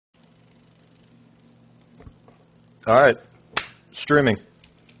Alright. Streaming.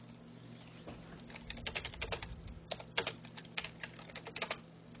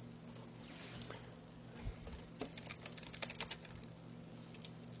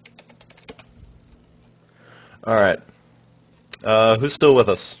 Alright. Who's still with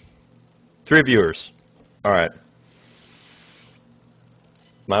us? 3 viewers. Alright.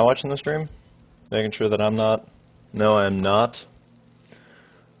 Am I watching the stream? Making sure that I'm not? No, I am not.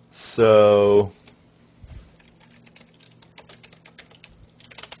 So...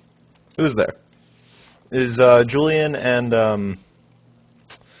 who's there? Is Julian and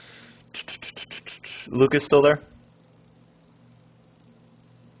Lucas still there?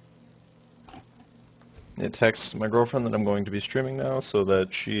 I text my girlfriend that I'm going to be streaming now so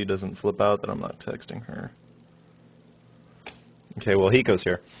that she doesn't flip out that I'm not texting her. Okay, well, Hiko's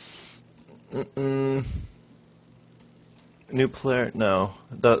here. New player? No.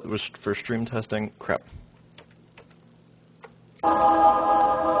 That was for stream testing. Crap.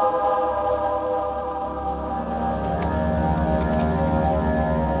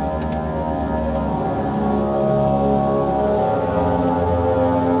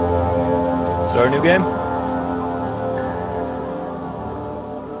 Start a new game?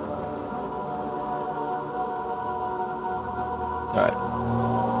 Alright.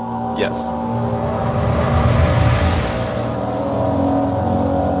 Yes.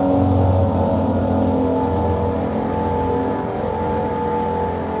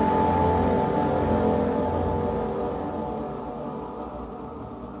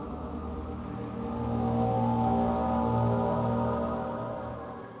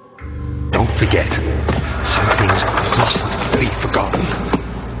 Don't forget, some things mustn't be forgotten.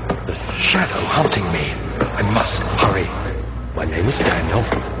 The shadow haunting me. I must hurry. My name is Daniel.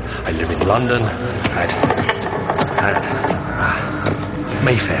 I live in London at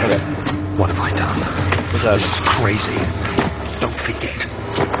Mayfair. Okay. What have I done? What's that? This is crazy. Don't forget.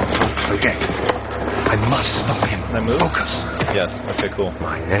 Don't forget. I must stop him. Can I move? Focus. Yes. Okay, cool.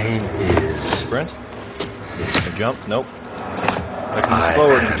 My name is... Sprint? Can I jump? Nope. I can move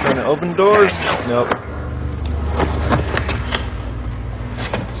forward and turn and open doors? Nope.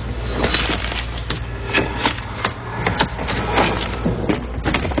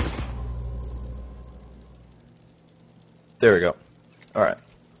 There we go. Alright.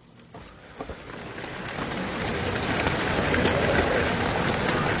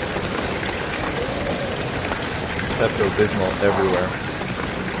 Pepto-Bismol everywhere.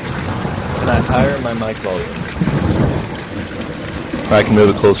 Can I higher my mic volume? Or I can move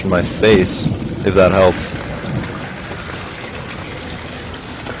it closer to my face, if that helps.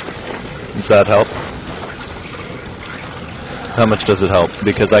 Does that help? How much does it help?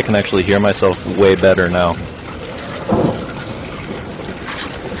 Because I can actually hear myself way better now.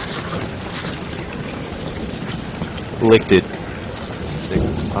 Licked it. Sick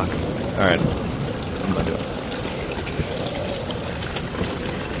fuck. Alright. What am I doing?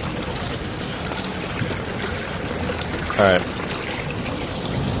 Alright.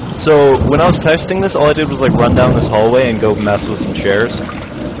 So, when I was testing this, all I did was like run down this hallway and go mess with some chairs.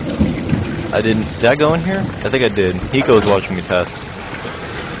 Did I go in here? I think I did. Hiko was watching me test.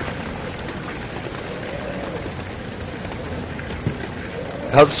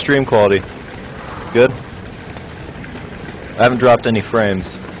 How's the stream quality? Good? I haven't dropped any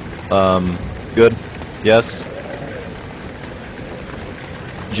frames. Good? Yes?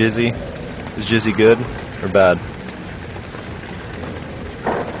 Jizzy? Is Jizzy good or bad?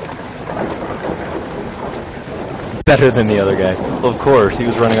 Better than the other guy. Well, of course, he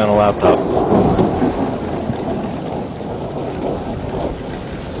was running on a laptop.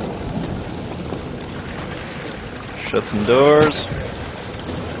 Shut some doors.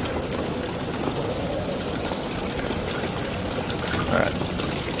 Alright.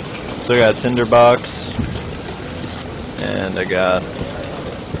 So I got a tinderbox. And I got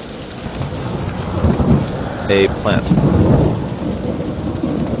a plant.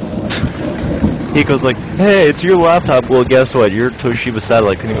 Hiko's like, hey, it's your laptop. Well, guess what? Your Toshiba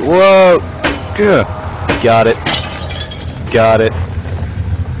satellite. Whoa! Yeah. Got it. Got it.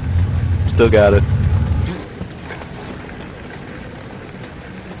 Still got it.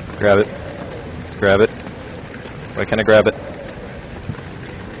 Grab it. Grab it. Why can't I grab it?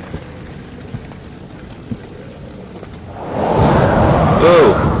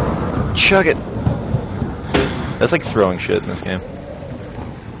 Whoa! Chug it! That's like throwing shit in this game.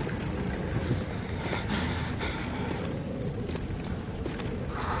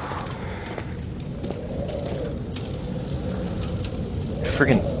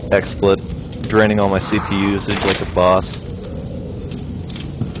 Freaking XSplit, draining all my CPU usage like a boss.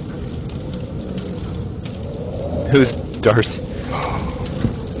 Who's Darcy?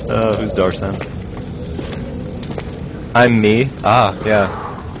 Who's Darsan? I'm me. Ah, yeah,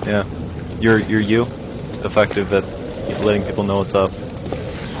 yeah. You're you. Effective at letting people know what's up.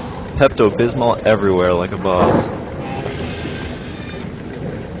 Pepto-Bismol everywhere like a boss.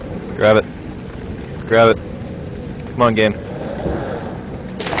 Grab it. Grab it. Come on, game.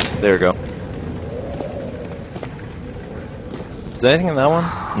 There we go. Is there anything in that one?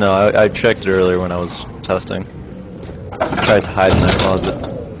 No, I checked it earlier when I was testing. Tried to hide in that closet.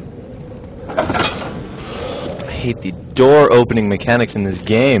 I hate the door opening mechanics in this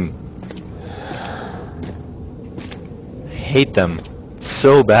game. I hate them. It's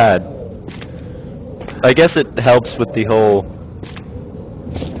so bad. I guess it helps with the whole...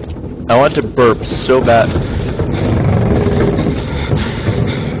 I want to burp so bad.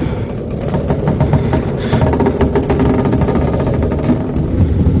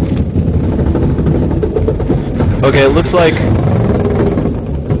 Okay, it looks like...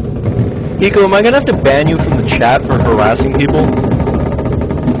 Hiko, am I gonna have to ban you from the chat for harassing people?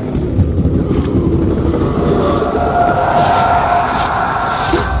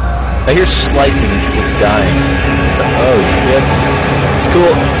 I hear slicing and people dying. Oh shit. It's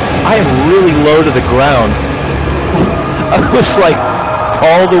cool. I am really low to the ground. I was like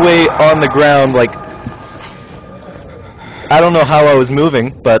all the way on the ground, like... I don't know how I was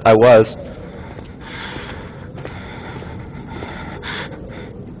moving, but I was.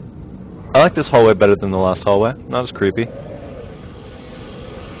 I like this hallway better than the last hallway. Not as creepy.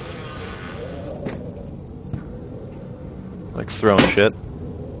 Like throwing shit.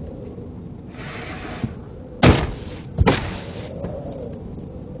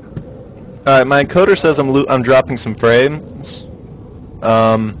 Alright, my encoder says I'm dropping some frames.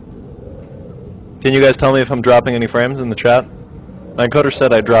 Can you guys tell me if I'm dropping any frames in the chat? My encoder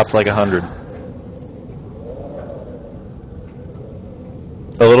said I dropped like 100.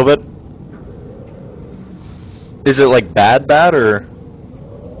 A little bit? Is it like bad or?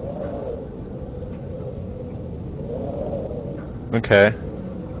 Okay.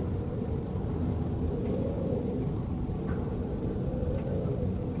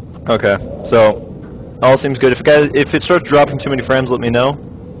 Okay, so all seems good. If it starts dropping too many frames, let me know.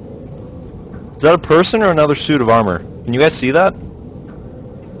 Is that a person or another suit of armor? Can you guys see that?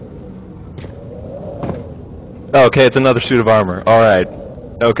 Oh, okay, it's another suit of armor. All right.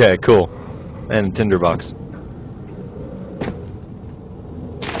 Okay, cool. And a tinderbox.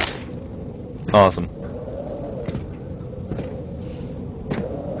 Awesome.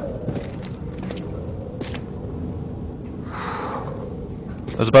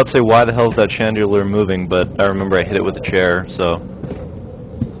 I was about to say, why the hell is that chandelier moving, but I remember I hit it with a chair, so...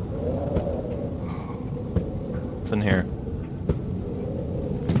 What's in here?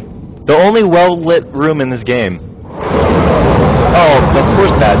 The only well-lit room in this game. Oh, of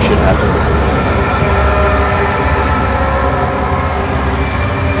course bad shit happens.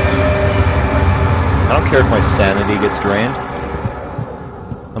 I don't care if my sanity gets drained.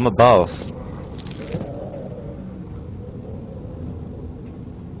 I'm a boss.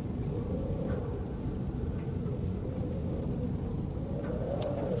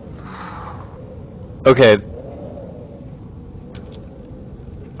 Okay.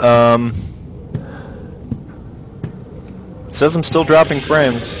 It says I'm still dropping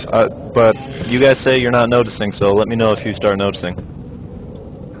frames, but you guys say you're not noticing, so let me know if you start noticing.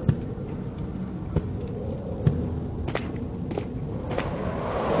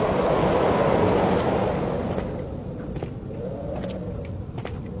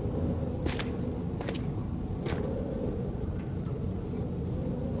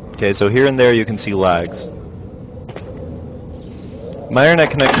 Okay, so here and there you can see lags. My internet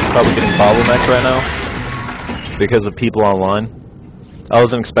connection is probably getting bottlenecked right now because of people online. I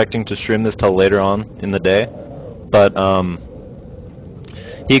wasn't expecting to stream this till later on in the day, but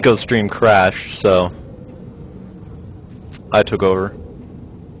Hiko's stream crashed, so I took over.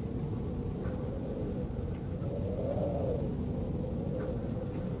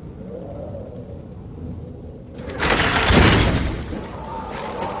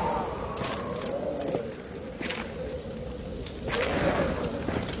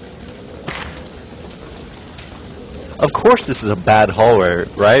 Of course this is a bad hallway,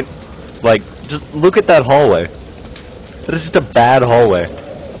 right? Like, just look at that hallway. This is just a bad hallway.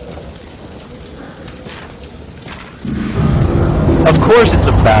 Of course it's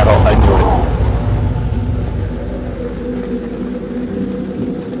a bad hallway.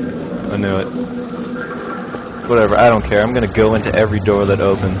 I knew it. I knew it. Whatever, I don't care. I'm gonna go into every door that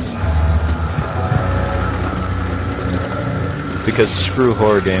opens. Because screw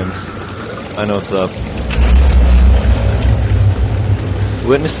horror games. I know what's up.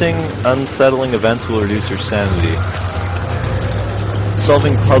 Witnessing unsettling events will reduce your sanity.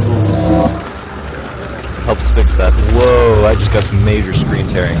 Solving puzzles helps fix that. Whoa, I just got some major screen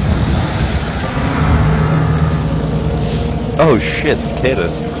tearing. Oh shit,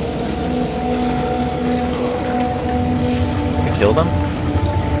 cicadas. I killed them?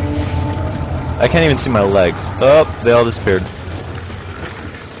 I can't even see my legs. Oh, they all disappeared.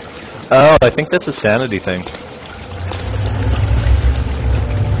 Oh, I think that's a sanity thing.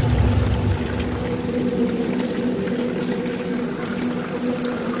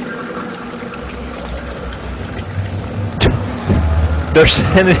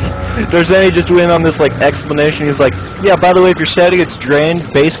 Darsanity just went on this like explanation. He's like, yeah, by the way, if your sanity gets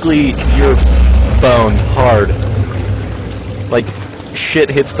drained, basically you're boned hard. Like, shit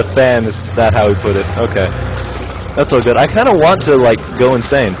hits the fan, is that how he put it? Okay. That's all good. I kind of want to, like, go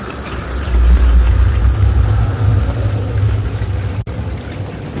insane.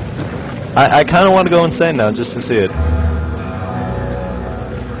 I kind of want to go insane now, just to see it.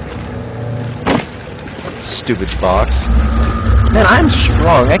 Stupid box. Man, I'm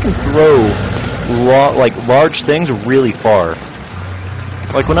strong. I can throw large things really far.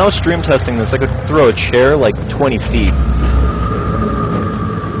 Like when I was stream testing this, I could throw a chair like 20 feet.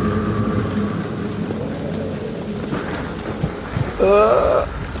 Oh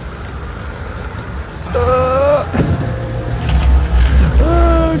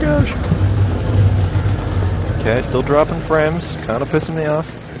gosh. Okay, still dropping frames. Kind of pissing me off.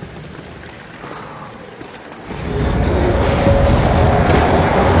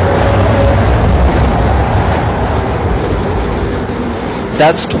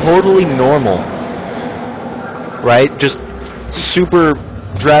 That's totally normal, right? Just super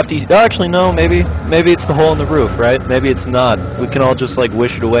drafty. Oh, actually, no. Maybe it's the hole in the roof, right? Maybe it's not. We can all just like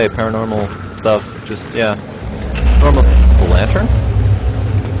wish it away. Paranormal stuff. Just yeah. Normal. The lantern?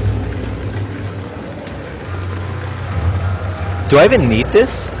 Do I even need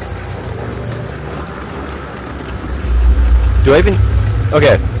this? Do I even?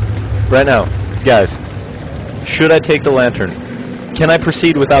 Okay. Right now, guys. Should I take the lantern? Can I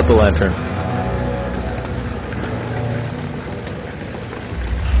proceed without the lantern?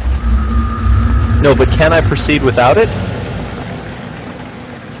 No, but can I proceed without it?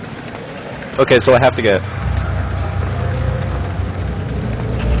 Okay, so I have to get it.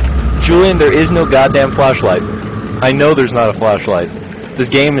 Julian, there is no goddamn flashlight. I know there's not a flashlight. This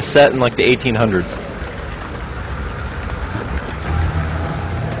game is set in like the 1800s.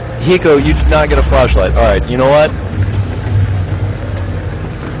 Hiko, you did not get a flashlight. Alright, you know what?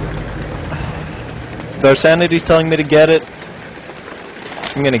 Darsanity's telling me to get it.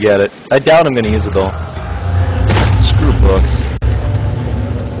 I'm gonna get it. I doubt I'm gonna use it though. Screw books.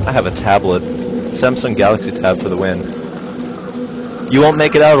 I have a tablet. Samsung Galaxy Tab for the win. You won't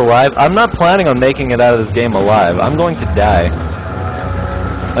make it out alive? I'm not planning on making it out of this game alive. I'm going to die.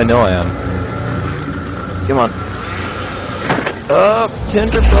 I know I am. Come on. Up,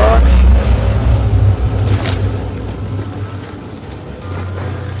 tinderbox.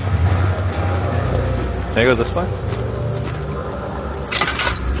 Can I go this way?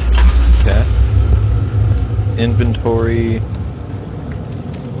 Okay. Inventory.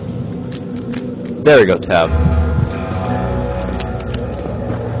 There we go, tab.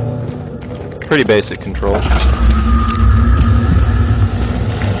 Pretty basic control.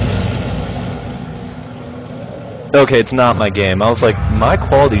 Okay, it's not my game. I was like, my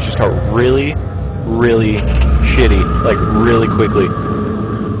quality just got really, really shitty, like really quickly.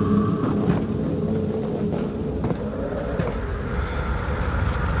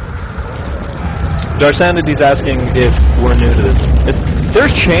 Darsanity's asking if we're new to this.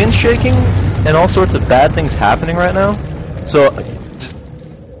 There's chains shaking and all sorts of bad things happening right now. So, just...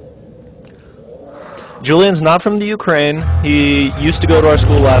 Julian's not from the Ukraine. He used to go to our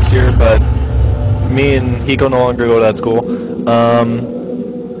school last year, but me and Hiko no longer go to that school.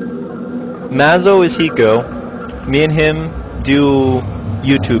 Mazo is Hiko. Me and him do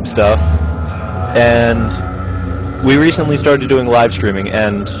YouTube stuff. And we recently started doing live streaming,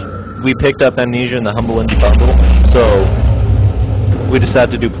 and we picked up Amnesia in the Humble Indie Bundle, so we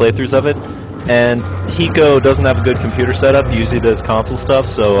decided to do playthroughs of it. And Hiko doesn't have a good computer setup. He usually does console stuff,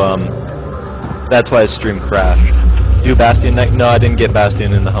 so that's why his stream crashed. Do Bastion next? No, I didn't get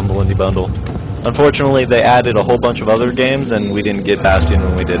Bastion in the Humble Indie Bundle. Unfortunately, they added a whole bunch of other games, and we didn't get Bastion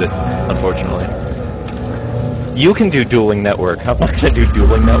when we did it, unfortunately. You can do Dueling Network. How am I going to do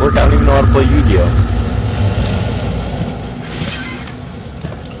Dueling Network? I don't even know how to play Yu-Gi-Oh!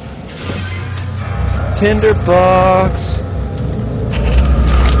 Tinderbox.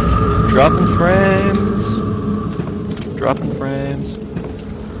 Dropping frames. Dropping frames.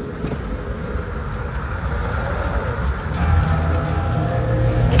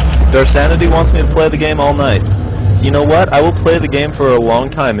 Darsanity wants me to play the game all night. You know what? I will play the game for a long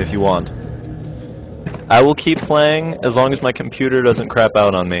time if you want. I will keep playing as long as my computer doesn't crap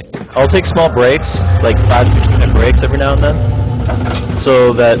out on me. I'll take small breaks, like 5-6 minute breaks every now and then,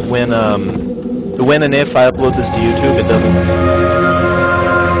 so that when and if I upload this to YouTube, it doesn't.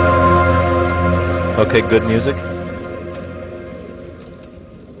 Okay, good music.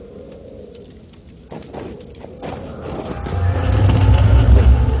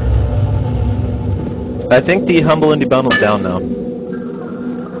 I think the Humble Indie Bundle's down now.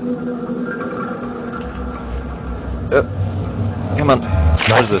 Come on.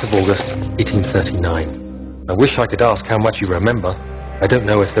 What is this? 9th of August, 1839. I wish I could ask how much you remember. I don't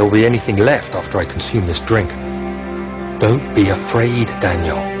know if there will be anything left after I consume this drink. Don't be afraid,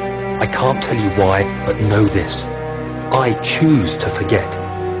 Daniel. I can't tell you why, but know this. I choose to forget.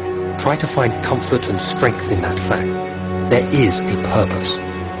 Try to find comfort and strength in that fact. There is a purpose.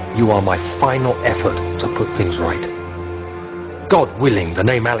 You are my final effort to put things right. God willing, the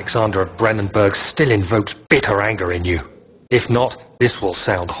name Alexander of Brandenburg still invokes bitter anger in you. If not, this will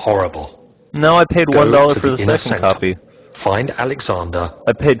sound horrible. No, I paid $1 for the second copy. Find Alexander.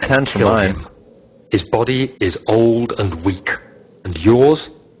 I paid 10 for mine. Him. His body is old and weak, and yours,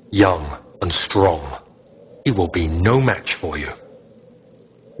 young and strong. He will be no match for you.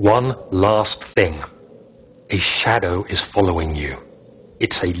 One last thing. A shadow is following you.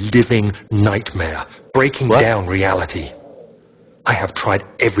 It's a living nightmare, breaking down reality. I have tried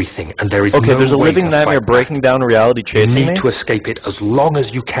everything, and there is no way to fight back. Okay, there's a living nightmare breaking down reality chasing me? You need to escape it as long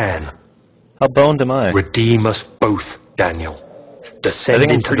as you can. How boned am I? Redeem us both, Daniel.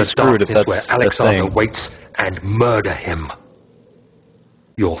 Descend into the darkness where Alexander waits and murder him.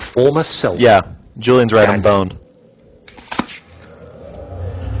 Your former self. Yeah, Julian's right, I'm boned.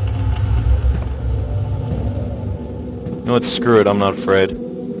 You know what, screw it, I'm not afraid.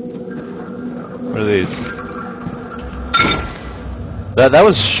 What are these? That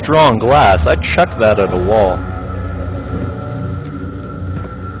was strong glass. I chucked that at a wall.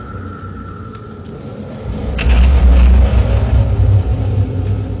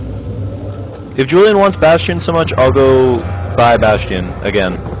 If Julian wants Bastion so much, I'll go buy Bastion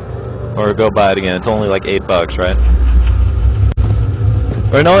again. Or go buy it again. It's only like $8, right?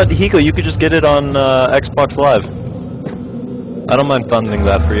 Or you know what, Hiko, you could just get it on Xbox Live. I don't mind funding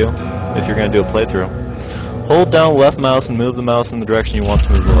that for you, if you're going to do a playthrough. Hold down left mouse and move the mouse in the direction you want to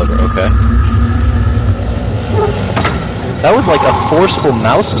move the lever, okay. That was like a forceful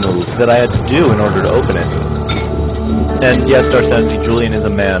mouse move that I had to do in order to open it. And yes, Darsanity, Julian is a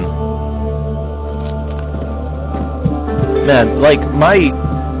man. Man, like, my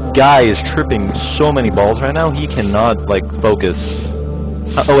guy is tripping so many balls right now, he cannot, like, focus.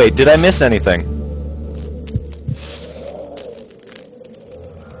 Oh wait, did I miss anything?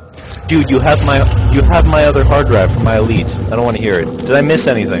 Dude, you have my other hard drive from my Elite. I don't want to hear it. Did I miss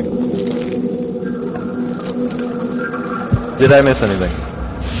anything? Did I miss anything?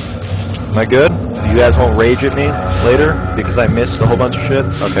 Am I good? You guys won't rage at me later because I missed a whole bunch of shit?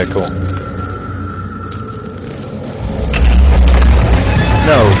 Okay, cool.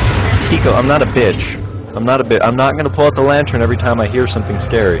 No, Hiko, I'm not a bitch. I'm not gonna pull out the lantern every time I hear something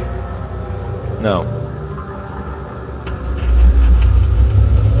scary. No.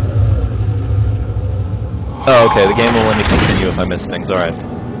 Oh, okay, the game will let me continue if I miss things, alright.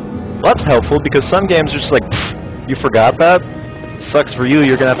 Well, that's helpful, because some games are just like, pfft, you forgot that? Sucks for you,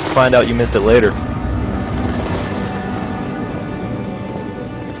 you're gonna have to find out you missed it later.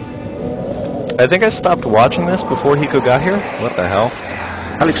 I think I stopped watching this before Hiko got here. What the hell?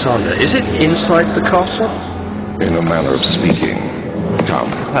 Alexander, is it inside the castle? In a manner of speaking. Come,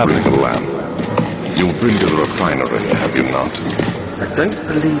 bring the lamp. You've been to the refinery, have you not? I don't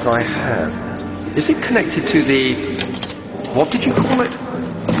believe I have. Is it connected to the... what did you call it?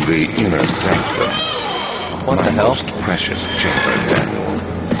 The inner sanctum. What the hell? Most precious chamber, Daniel.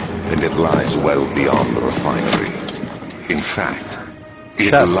 And it lies well beyond the refinery. In fact,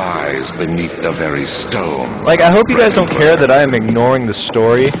 it lies beneath the very stone. Like, I hope you guys don't care that I am ignoring the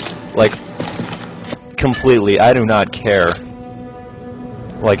story. Like, completely. I do not care.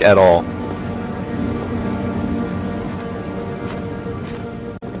 Like, at all.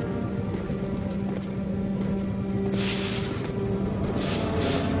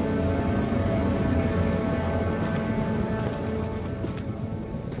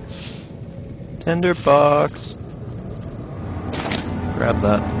 Tender box. Grab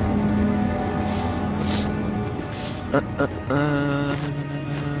that.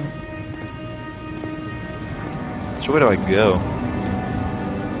 So where do I go?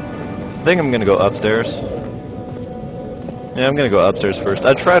 I think I'm gonna go upstairs. Yeah, I'm gonna go upstairs first.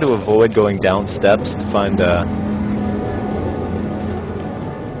 I try to avoid going down steps to find,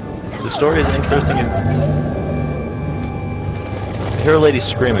 The story is interesting and... I hear a lady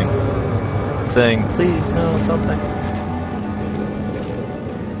screaming, saying, please, no, something.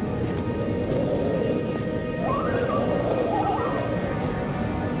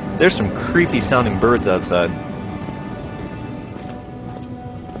 There's some creepy sounding birds outside.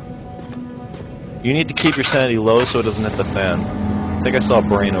 You need to keep your sanity low so it doesn't hit the fan. I think I saw a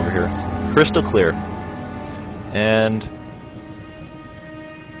brain over here. It's crystal clear. And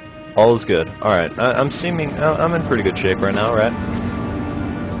all is good. Alright, I'm in pretty good shape right now, right?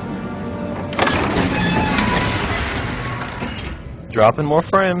 Dropping more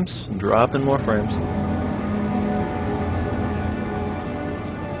frames. Dropping more frames.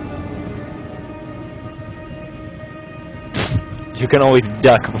 You can always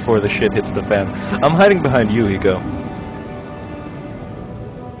duck before the shit hits the fan. I'm hiding behind you, Hiko.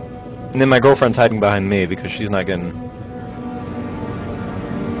 And then my girlfriend's hiding behind me because she's not getting...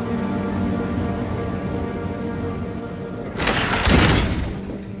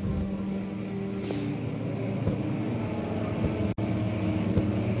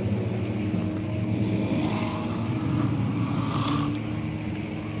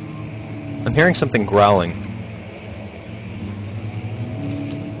 I'm hearing something growling.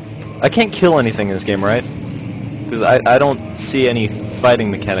 I can't kill anything in this game, right? Because I don't see any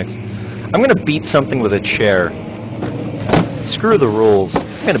fighting mechanics. I'm gonna beat something with a chair. Screw the rules.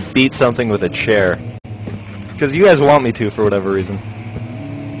 I'm gonna beat something with a chair. Because you guys want me to, for whatever reason.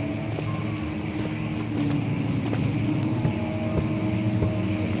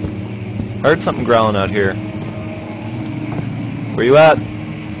 I heard something growling out here. Where you at?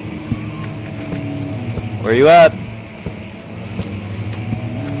 Where you at?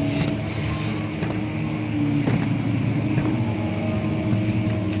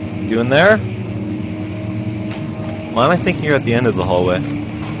 You in there? Why am I thinking you're at the end of the hallway?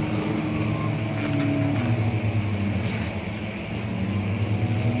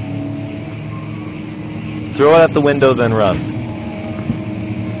 Throw it at the window, then run.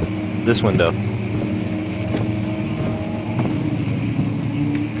 This window.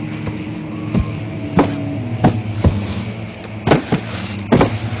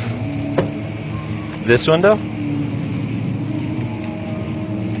 This window?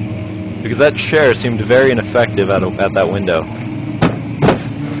 Because that chair seemed very ineffective at that window.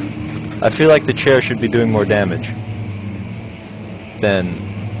 I feel like the chair should be doing more damage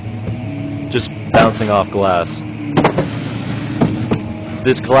than just bouncing off glass.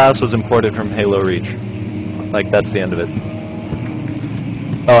 This glass was imported from Halo Reach. Like, that's the end of it.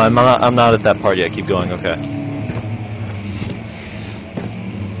 Oh, I'm not at that part yet. Keep going, okay.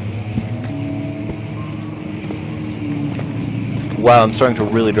 Wow, I'm starting to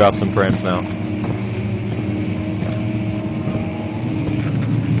really drop some frames now.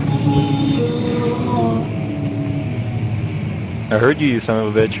 I heard you son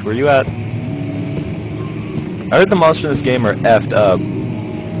of a bitch. Where you at? I heard the monsters in this game are effed up.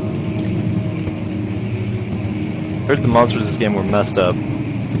 I heard the monsters in this game were messed up.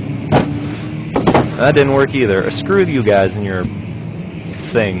 That didn't work either. Screw you guys and your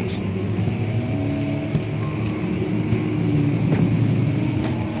things.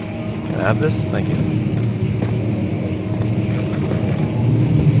 Can I have this? Thank you.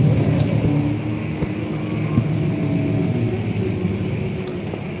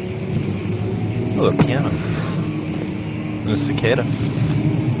 Oh, a piano. And a cicada.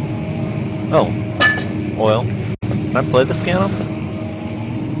 Oh. Oil. Can I play this piano?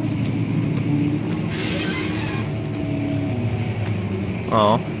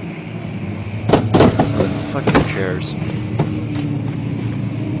 Oh. The fucking chairs.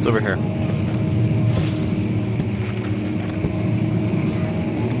 It's over here.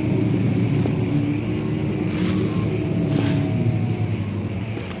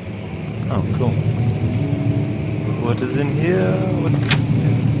 Oh, cool. What is in here? What's in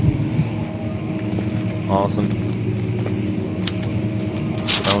here? Awesome.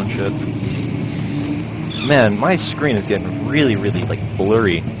 Throwing shit. Man, my screen is getting really, really, like,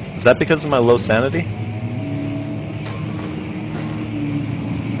 blurry. Is that because of my low sanity?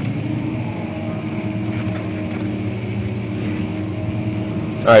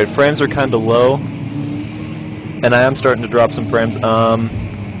 Alright, frames are kinda low. And I am starting to drop some frames.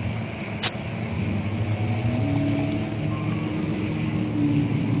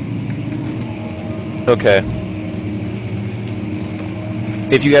 Okay.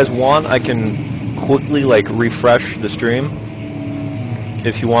 If you guys want, I can quickly, like, refresh the stream.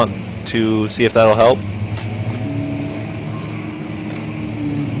 If you want to see if that'll help.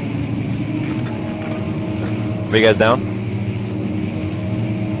 Are you guys down?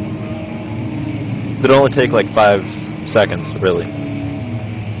 It'll only take like 5 seconds, really.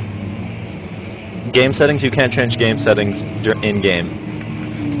 Game settings, you can't change game settings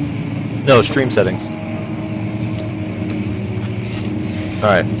in-game. No, stream settings.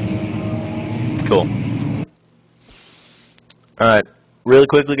 Alright. Cool. Alright. Really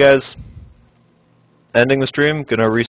quickly, guys. Ending the stream. Gonna